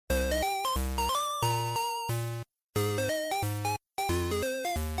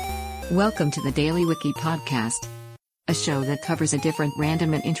Welcome to the Daily Wiki podcast, a show that covers a different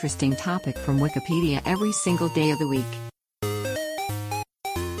random and interesting topic from Wikipedia every single day of the week.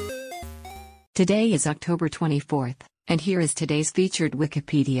 Today is October 24th, and here is today's featured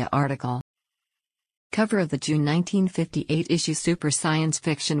Wikipedia article. Cover of the June 1958 issue. Super Science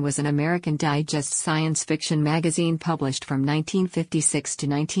Fiction was an American Digest science fiction magazine published from 1956 to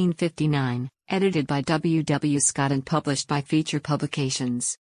 1959, edited by W. W. Scott and published by Feature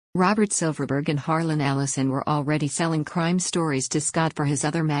Publications. Robert Silverberg and Harlan Ellison were already selling crime stories to Scott for his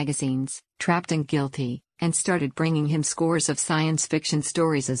other magazines, Trapped and Guilty, and started bringing him scores of science fiction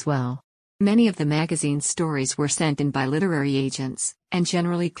stories as well. Many of the magazine's stories were sent in by literary agents, and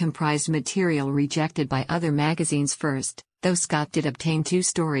generally comprised material rejected by other magazines first, though Scott did obtain 2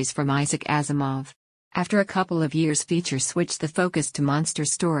 stories from Isaac Asimov. After a couple of years, Feature switched the focus to monster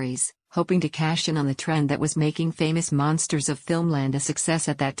stories, hoping to cash in on the trend that was making famous monsters of filmland a success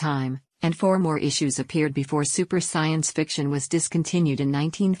at that time, and 4 more issues appeared before Super Science Fiction was discontinued in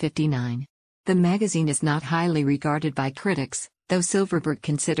 1959. The magazine is not highly regarded by critics, though Silverberg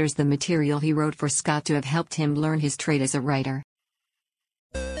considers the material he wrote for Scott to have helped him learn his trade as a writer.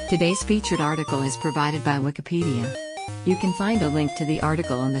 Today's featured article is provided by Wikipedia. You can find a link to the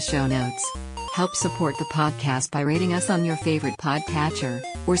article in the show notes. Help support the podcast by rating us on your favorite podcatcher,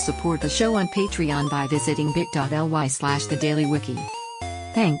 or support the show on Patreon by visiting bit.ly/thedailywiki.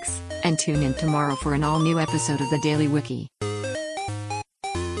 Thanks, and tune in tomorrow for an all-new episode of the Daily Wiki.